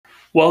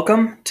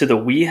Welcome to the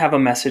We Have a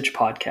Message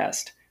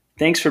podcast.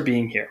 Thanks for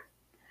being here.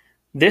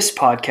 This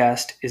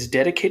podcast is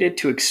dedicated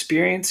to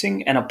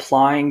experiencing and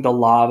applying the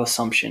law of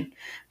assumption,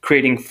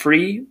 creating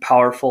free,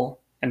 powerful,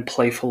 and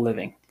playful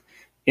living.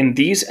 In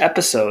these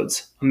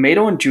episodes,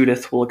 Amado and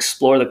Judith will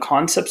explore the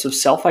concepts of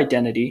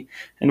self-identity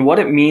and what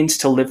it means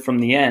to live from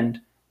the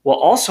end, while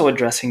also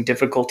addressing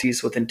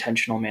difficulties with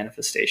intentional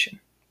manifestation.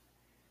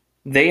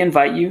 They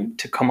invite you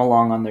to come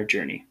along on their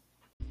journey.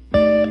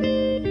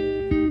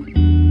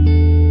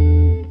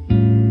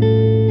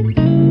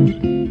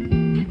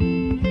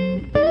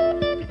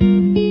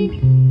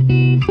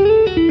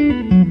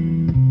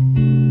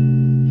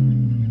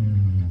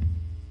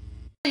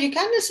 You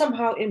kind of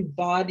somehow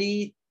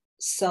embody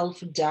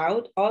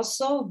self-doubt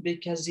also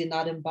because you're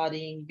not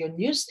embodying your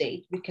new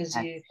state because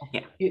you're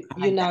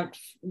not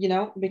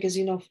because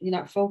you're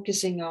not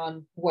focusing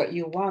on what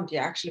you want.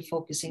 You're actually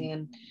focusing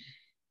on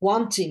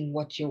wanting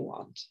what you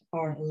want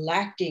or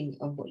lacking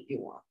of what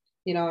you want.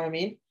 You know what I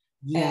mean?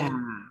 Yeah.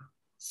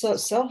 So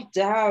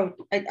self-doubt,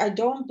 I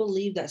don't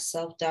believe that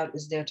self-doubt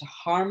is there to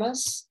harm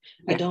us.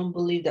 Yeah. I don't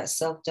believe that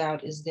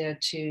self-doubt is there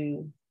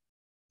to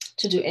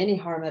do any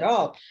harm at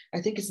all.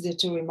 I think it's there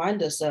to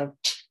remind us of,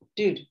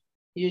 dude,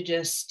 you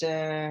just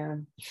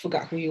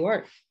forgot who you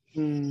were.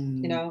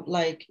 You know,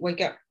 like wake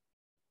up.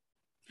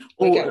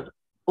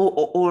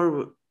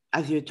 Or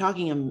as you're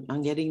talking,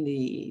 I'm getting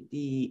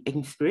the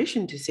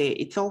inspiration to say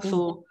it's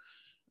also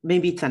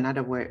maybe it's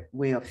another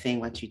way of saying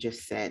what you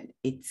just said.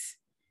 It's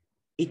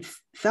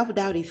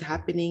self-doubt is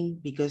happening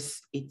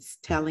because it's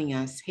telling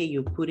us, hey,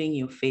 you're putting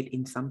your faith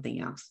in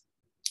something else.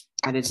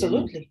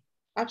 Absolutely.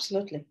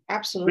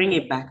 Bring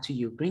it back to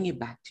you.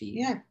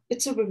 Yeah,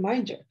 it's a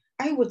reminder.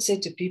 I would say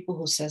to people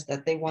who says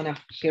that they want to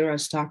hear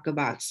us talk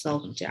about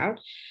self-doubt,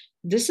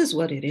 this is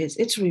what it is.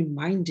 It's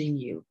reminding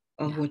you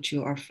of what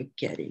you are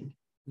forgetting.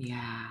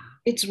 Yeah.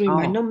 It's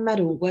no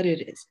matter what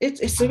it is.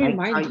 It's a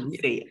reminder.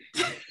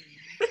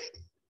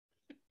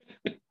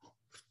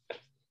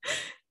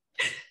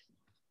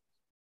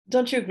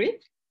 Don't you agree?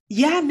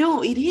 Yeah,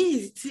 no, it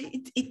is.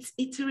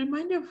 It's a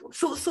reminder.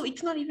 So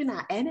it's not even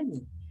our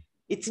enemy.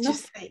 It's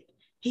just like,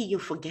 hey, you're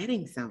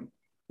forgetting something.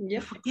 Yep.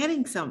 You're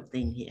forgetting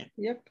something here.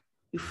 Yep.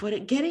 You're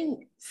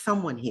forgetting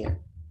someone here.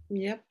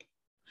 Yep.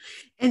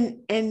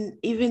 And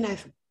even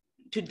as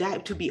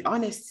to be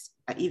honest,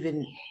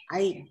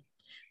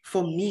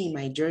 for me,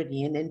 my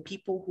journey, and then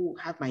people who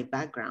have my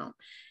background,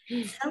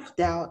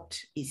 self-doubt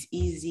is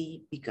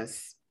easy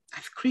because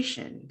as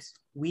Christians,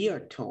 we are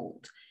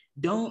told,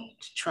 don't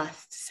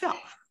trust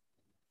self,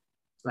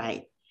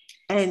 right?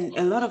 And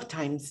a lot of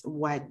times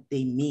what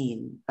they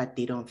mean, but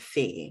they don't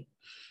say,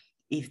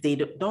 if they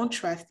don't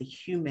trust the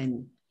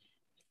human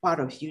part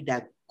of you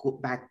that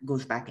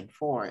goes back and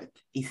forth,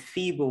 is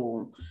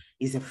feeble,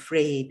 is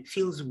afraid,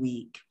 feels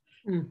weak,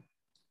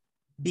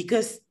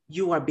 because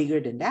you are bigger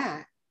than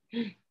that,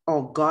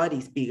 or God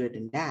is bigger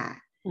than that.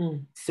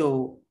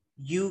 So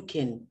you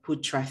can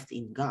put trust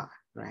in God,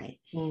 right?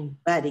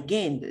 But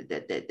again,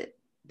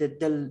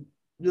 the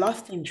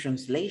lost in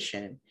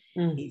translation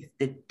is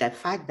the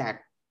fact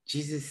that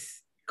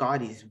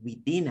God is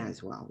within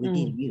as well,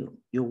 within you.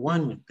 You're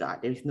one with God.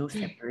 There is no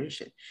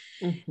separation.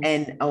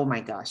 And oh my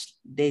gosh,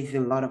 there's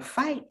a lot of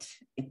fight,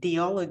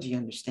 theology,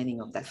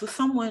 understanding of that. So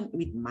someone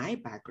with my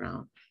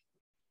background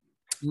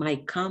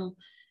might come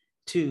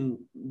to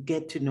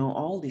get to know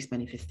all these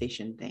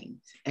manifestation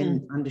things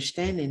and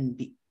understand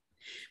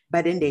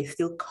but then they're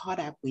still caught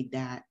up with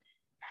that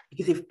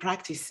because they've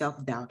practiced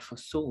self-doubt for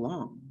so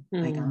long.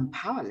 Like, I'm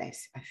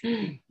powerless. I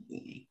feel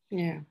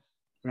yeah.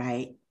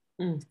 Right.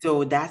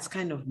 So that's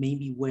kind of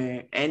maybe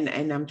where, and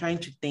I'm trying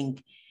to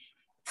think,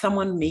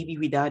 someone maybe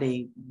without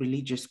a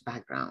religious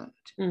background,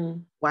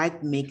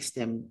 what makes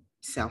them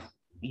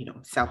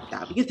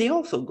self-doubt? Because they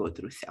also go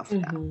through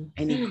self-doubt,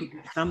 and it could be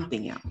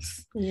something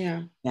else.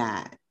 Yeah.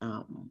 That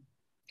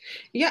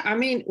yeah, I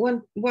mean,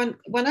 when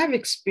I've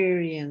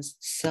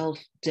experienced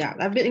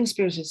self-doubt, I've been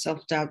experiencing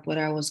self-doubt when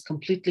I was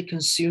completely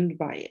consumed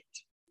by it.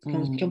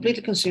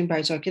 Completely consumed by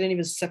it, so I couldn't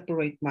even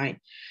separate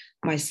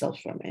myself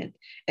from it.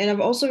 And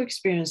I've also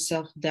experienced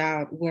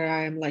self-doubt where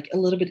I'm like a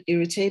little bit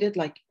irritated,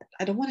 like,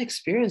 I don't want to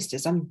experience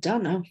this. I'm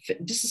done.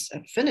 This is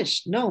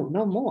finished. No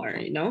more,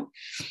 you know.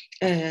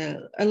 A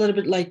little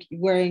bit like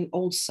wearing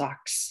old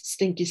socks,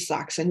 stinky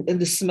socks, and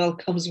the smell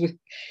comes with,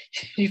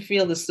 you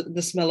feel the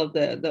smell of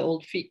the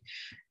old feet.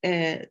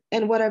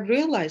 And what I've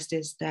realized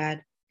is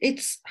that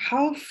it's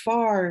how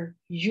far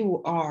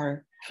you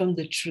are from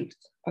the truth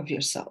of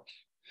yourself,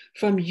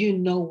 from you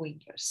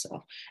knowing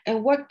yourself.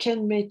 And what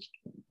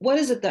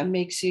is it that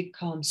makes you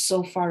come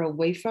so far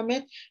away from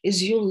it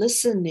is you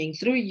listening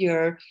through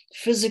your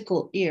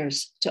physical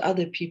ears to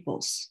other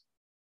people's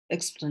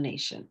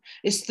explanation.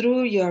 It's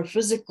through your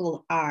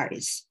physical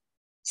eyes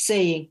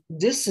saying,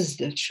 this is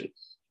the truth.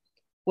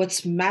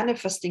 What's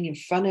manifesting in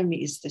front of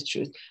me is the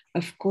truth.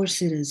 Of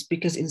course it is,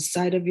 because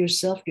inside of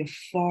yourself, you're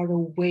far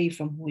away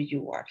from who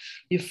you are.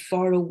 You're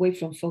far away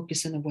from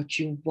focusing on what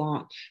you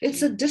want.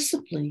 It's a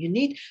discipline. You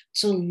need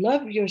to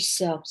love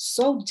yourself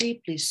so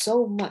deeply,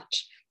 so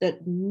much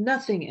that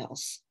nothing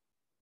else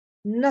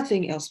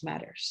nothing else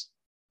matters.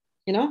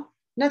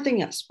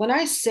 Nothing else. When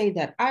I say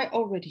that, I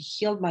already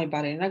healed my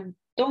body and I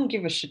don't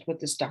give a shit what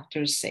this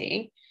doctor is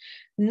saying.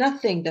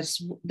 Nothing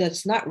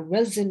that's not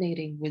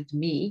resonating with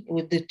me,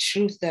 with the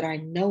truth that I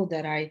know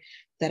that I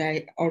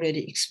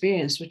already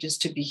experienced, which is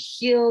to be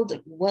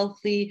healed,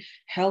 wealthy,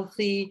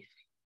 healthy,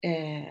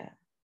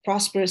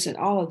 prosperous, and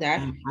all of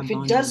that. If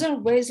it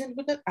doesn't resonate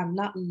with it, I'm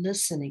not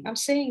listening. I'm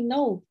saying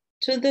no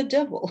to the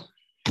devil.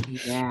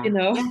 Yeah.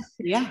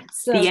 Yeah.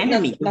 So the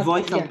enemy, the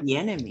voice of the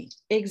enemy.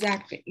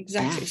 Exactly.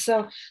 Yeah.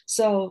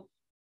 So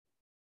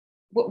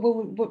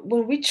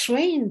when we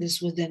train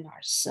this within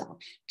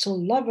ourselves to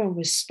love and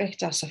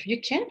respect ourselves,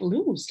 you can't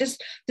lose.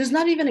 There's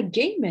not even a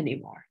game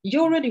anymore.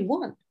 You already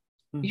won.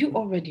 You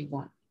already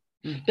won.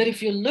 But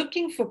if you're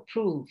looking for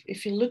proof,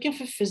 if you're looking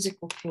for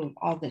physical proof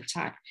all the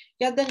time,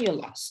 then you're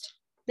lost.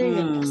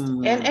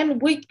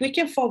 And we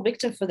can fall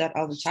victim for that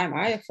all the time.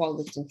 I fall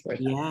victim for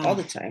it all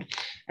the time.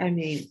 I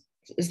mean,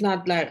 it's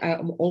not like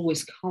I'm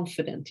always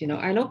confident.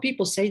 I know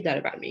people say that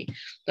about me.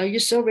 Like, you're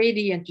so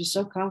radiant, you're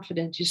so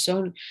confident, you're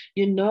so,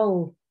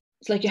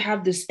 it's like you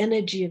have this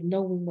energy of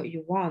knowing what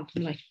you want.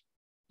 I'm like,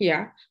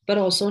 yeah, but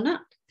also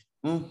not.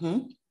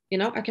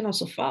 I can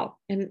also fall,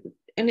 and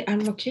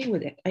I'm okay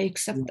with it. I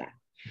accept that.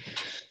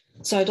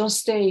 So I don't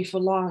stay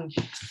for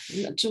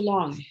too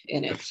long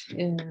in it.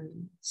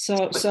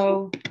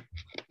 So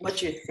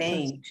what you're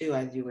saying too,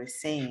 as you were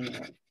saying,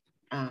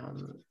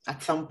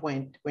 at some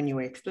point when you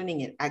were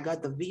explaining it, I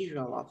got the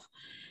visual of,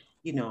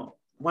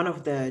 one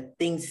of the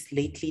things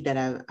lately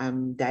that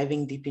I'm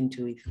diving deep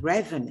into is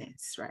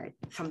resonance, right?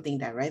 Something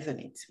that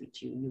resonates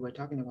with you. You were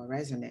talking about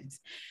resonance.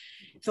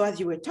 So as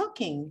you were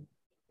talking,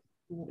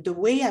 the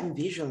way I'm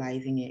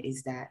visualizing it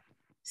is that,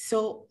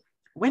 so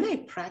when I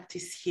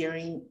practice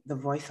hearing the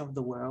voice of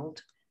the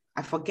world,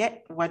 I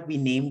forget what we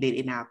named it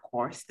in our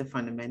course, the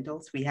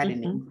fundamentals. We had a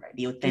name, right?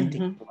 The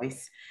authentic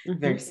voice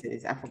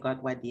versus, I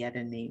forgot what the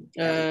other name.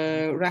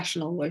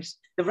 Rational voice.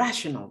 The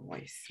rational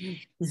voice.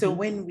 So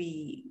when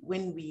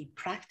we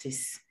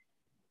practice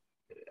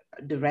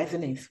the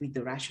resonance with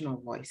the rational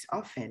voice,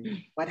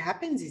 often what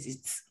happens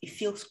is it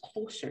feels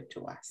closer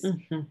to us.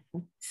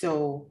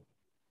 So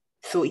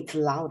it's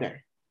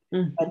louder.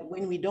 But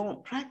when we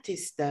don't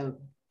practice the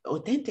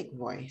authentic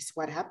voice,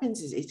 what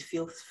happens is it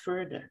feels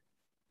further.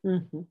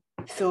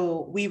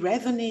 So we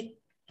resonate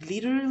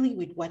literally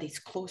with what is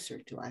closer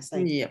to us.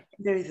 Like,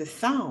 there is a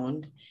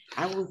sound,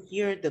 I will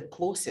hear the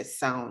closest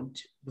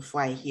sound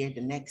before I hear the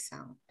next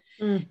sound.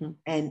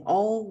 And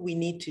all we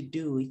need to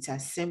do, it's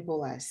as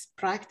simple as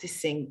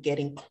practicing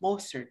getting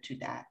closer to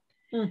that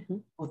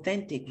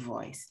authentic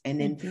voice,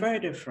 and then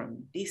further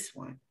from this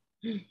one,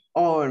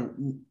 or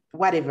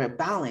whatever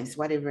balance,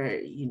 whatever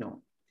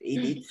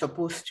it's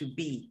supposed to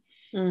be.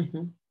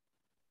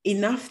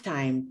 Enough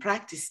time,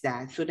 practice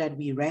that so that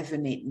we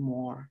resonate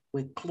more.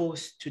 We're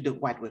close to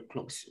what we're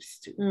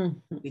closest to,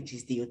 which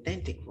is the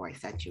authentic voice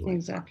that you were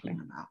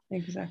talking about.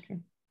 Exactly.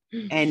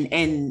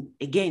 And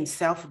again,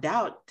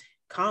 self-doubt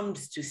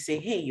comes to say,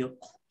 hey, you're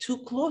too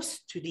close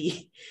to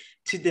the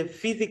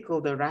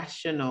physical, the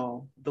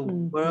rational, the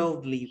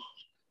worldly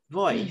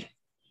voice.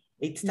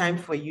 It's time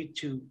for you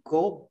to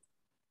go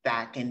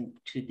back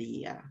into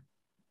the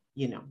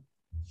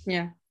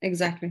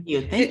exactly. the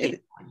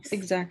authentic voice.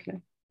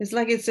 Exactly. It's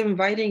like it's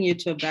inviting you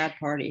to a bad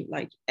party.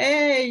 Like,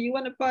 hey, you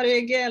want to party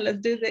again? Let's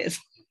do this.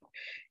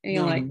 And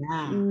you're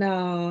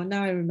no,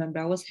 now I remember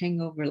I was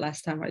hangover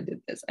last time I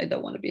did this. I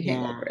don't want to be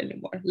hangover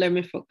anymore. Let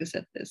me focus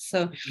at this.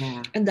 So,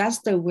 and that's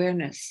the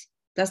awareness.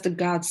 That's the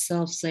God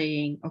self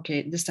saying,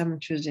 okay, this time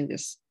I'm choosing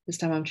this. This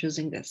time I'm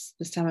choosing this.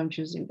 This time I'm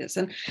choosing this.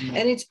 And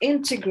it's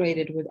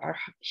integrated with our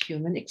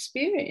human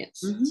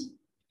experience.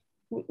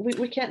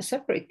 We can't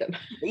separate them.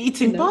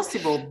 It's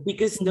impossible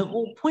because the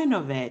whole point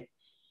of it,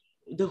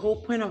 the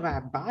whole point of our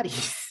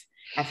bodies,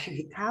 our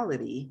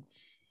physicality,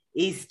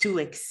 is to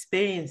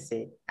experience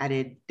it at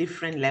a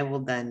different level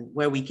than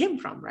where we came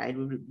from, right?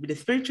 The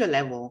spiritual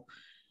level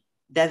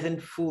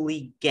doesn't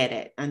fully get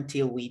it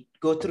until we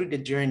go through the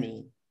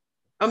journey.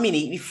 I mean,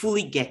 he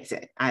fully gets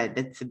it.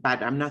 That's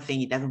bad. I'm not saying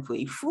he doesn't fully,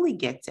 he fully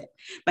gets it,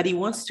 but he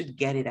wants to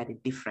get it at a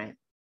different,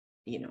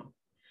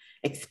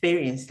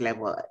 experience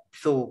level.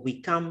 So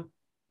we come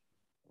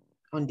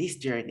on this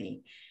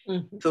journey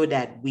so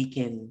that we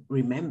can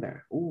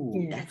remember,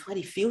 that's what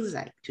it feels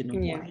like to know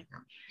who I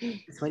am.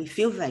 That's what it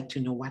feels like to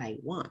know what I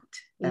want,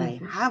 that I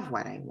have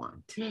what I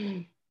want,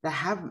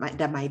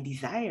 that my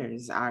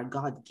desires are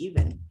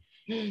God-given,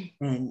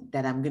 and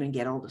that I'm going to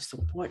get all the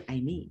support I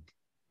need.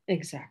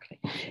 Exactly.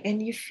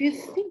 And if you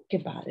think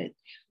about it,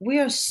 we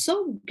are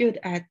so good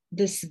at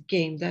this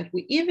game that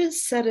we even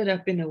set it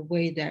up in a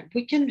way that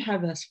we can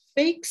have a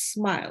fake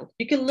smile.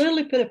 You can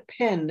literally put a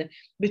pen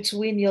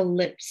between your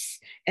lips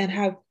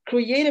and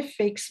create a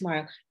fake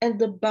smile, and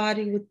the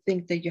body would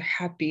think that you're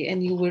happy,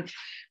 and you would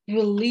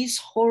release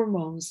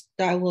hormones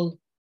that will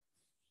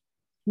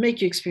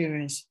make you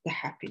experience the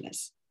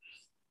happiness.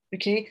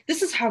 Okay,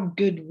 this is how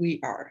good we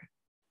are.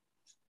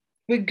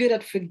 We're good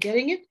at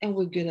forgetting it, and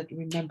we're good at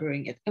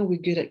remembering it, and we're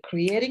good at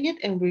creating it,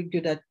 and we're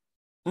good at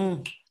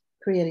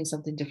creating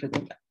something different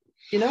than that.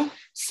 you know.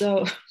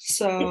 So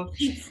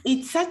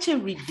It's such a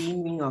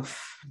redeeming of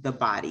the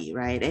body,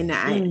 right? And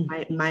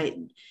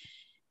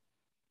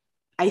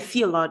I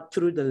see a lot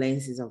through the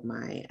lenses of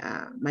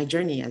my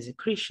journey as a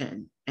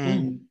Christian.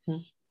 And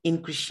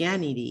in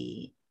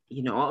Christianity,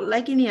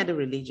 like any other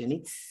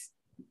religion,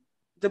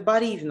 the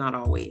body is not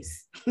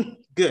always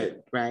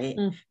good, right?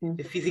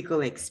 The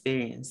physical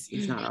experience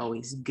is not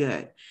always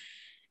good.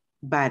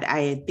 But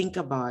I think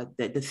about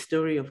the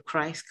story of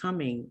Christ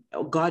coming,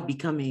 God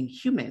becoming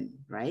human,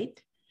 right?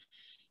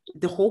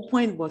 The whole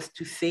point was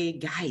to say,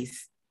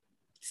 guys,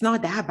 it's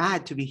not that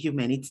bad to be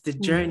human. It's the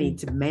journey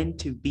it's meant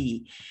to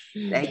be.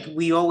 Like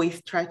we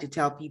always try to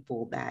tell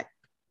people that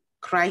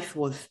Christ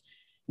was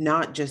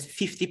not just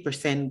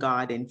 50%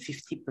 God and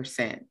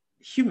 50%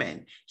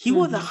 human. He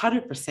was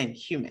 100%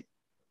 human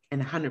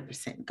and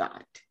 100%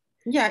 God.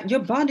 Yeah,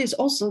 your body is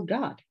also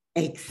God.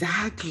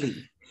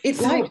 Exactly. It's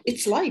life.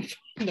 It's life.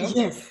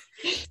 Yes.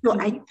 So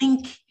I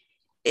think,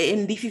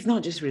 and this is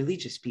not just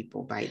religious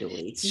people, by the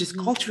way, it's just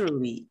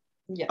culturally.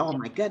 Yeah. Oh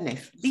my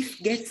goodness, this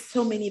gets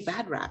so many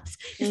bad raps,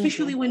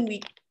 especially when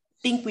we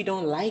think we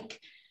don't like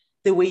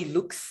the way it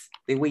looks,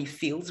 the way it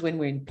feels when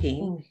we're in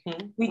pain.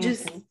 We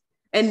just,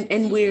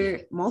 and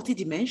we're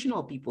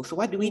multidimensional people. So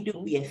what do?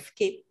 We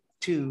escape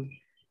to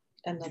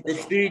the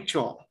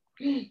spiritual,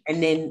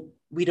 and then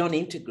we don't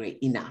integrate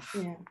enough.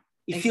 Yeah,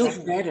 it feels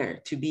better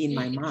to be in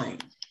my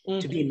mind,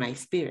 to be in my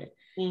spirit.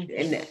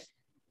 And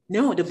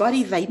no, the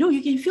body is like, no,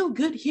 you can feel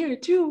good here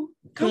too.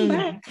 Come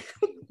back.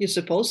 You're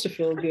supposed to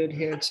feel good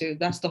here too.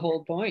 That's the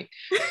whole point.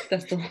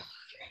 That's the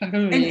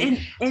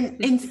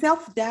and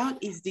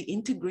self-doubt is the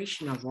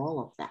integration of all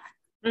of that.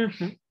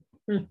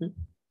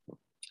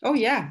 Oh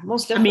yeah,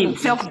 most definitely. I mean,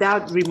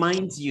 self-doubt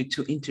reminds you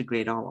to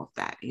integrate all of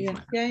that. Yeah.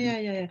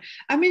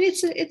 I mean,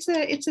 it's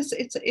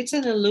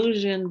an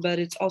illusion, but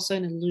it's also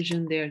an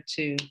illusion there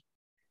to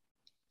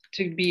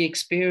be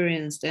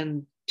experienced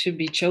and to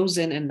be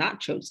chosen and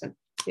not chosen,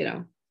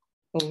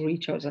 or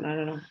re-chosen. I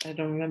don't know. I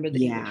don't remember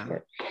the English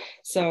word.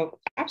 So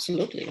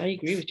absolutely, I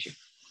agree with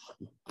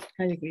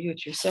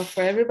you. So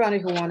for everybody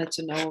who wanted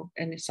to know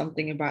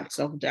something about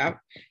self-doubt,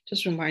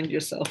 just remind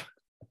yourself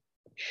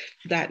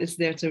that it's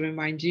there to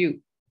remind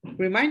you.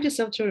 Remind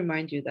yourself to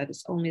remind you that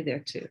it's only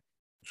there to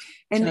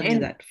tell you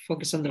that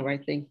focus on the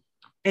right thing.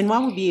 And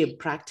what would be a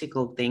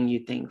practical thing you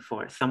think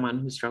for someone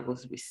who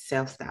struggles with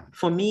self-doubt?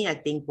 For me, I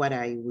think what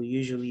I will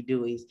usually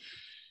do is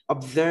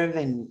observe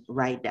and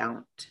write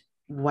down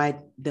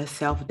what the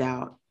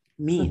self-doubt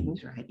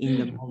means, right? In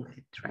the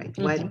moment, right?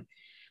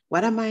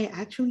 What am I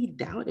actually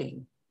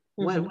doubting?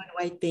 What do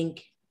I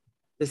think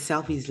the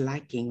self is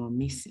lacking or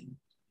missing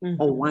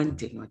or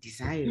wanting or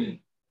desiring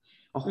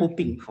or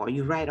hoping for?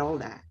 You write all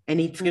that, and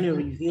it's going to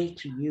reveal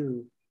to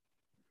you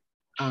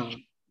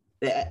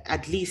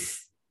at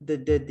least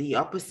the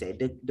opposite,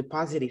 the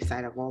positive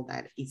side of all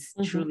that is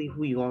truly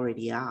who you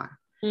already are,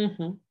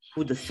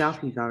 who the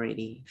self is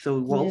already.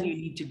 So all you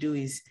need to do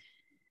is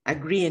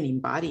agree and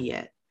embody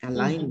it,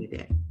 align with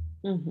it.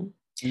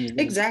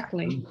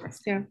 Exactly.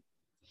 Yeah,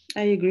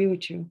 I agree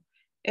with you.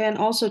 And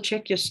also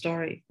check your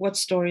story. What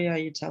story are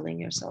you telling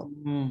yourself?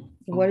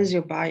 What is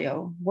your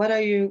bio? What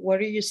are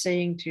you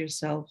saying to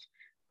yourself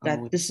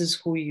that this is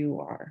who you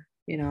are?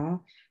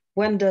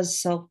 When does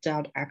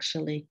self-doubt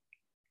actually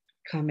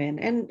come in?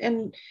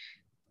 And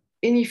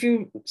if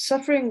you're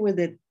suffering with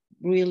it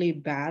really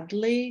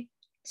badly,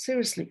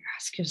 seriously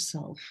ask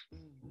yourself,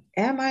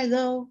 am I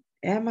though?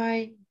 Am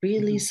I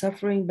really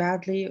suffering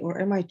badly, or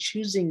am I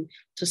choosing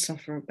to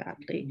suffer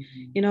badly?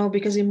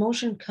 Because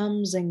emotion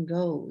comes and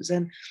goes.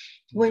 And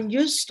when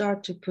you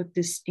start to put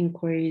these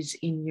inquiries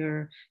in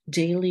your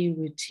daily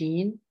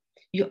routine,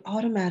 you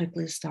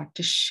automatically start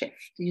to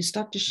shift. You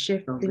start to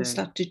shift, things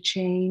start to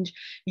change.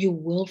 You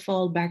will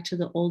fall back to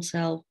the old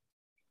self,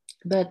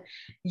 but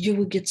you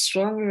will get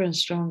stronger and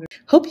stronger.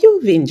 Hope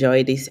you've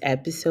enjoyed this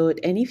episode.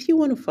 And if you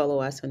want to follow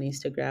us on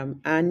Instagram,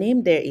 our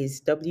name there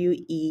is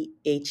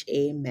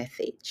WEHA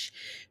Message.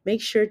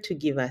 Make sure to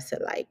give us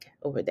a like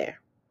over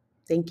there.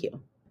 Thank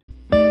you.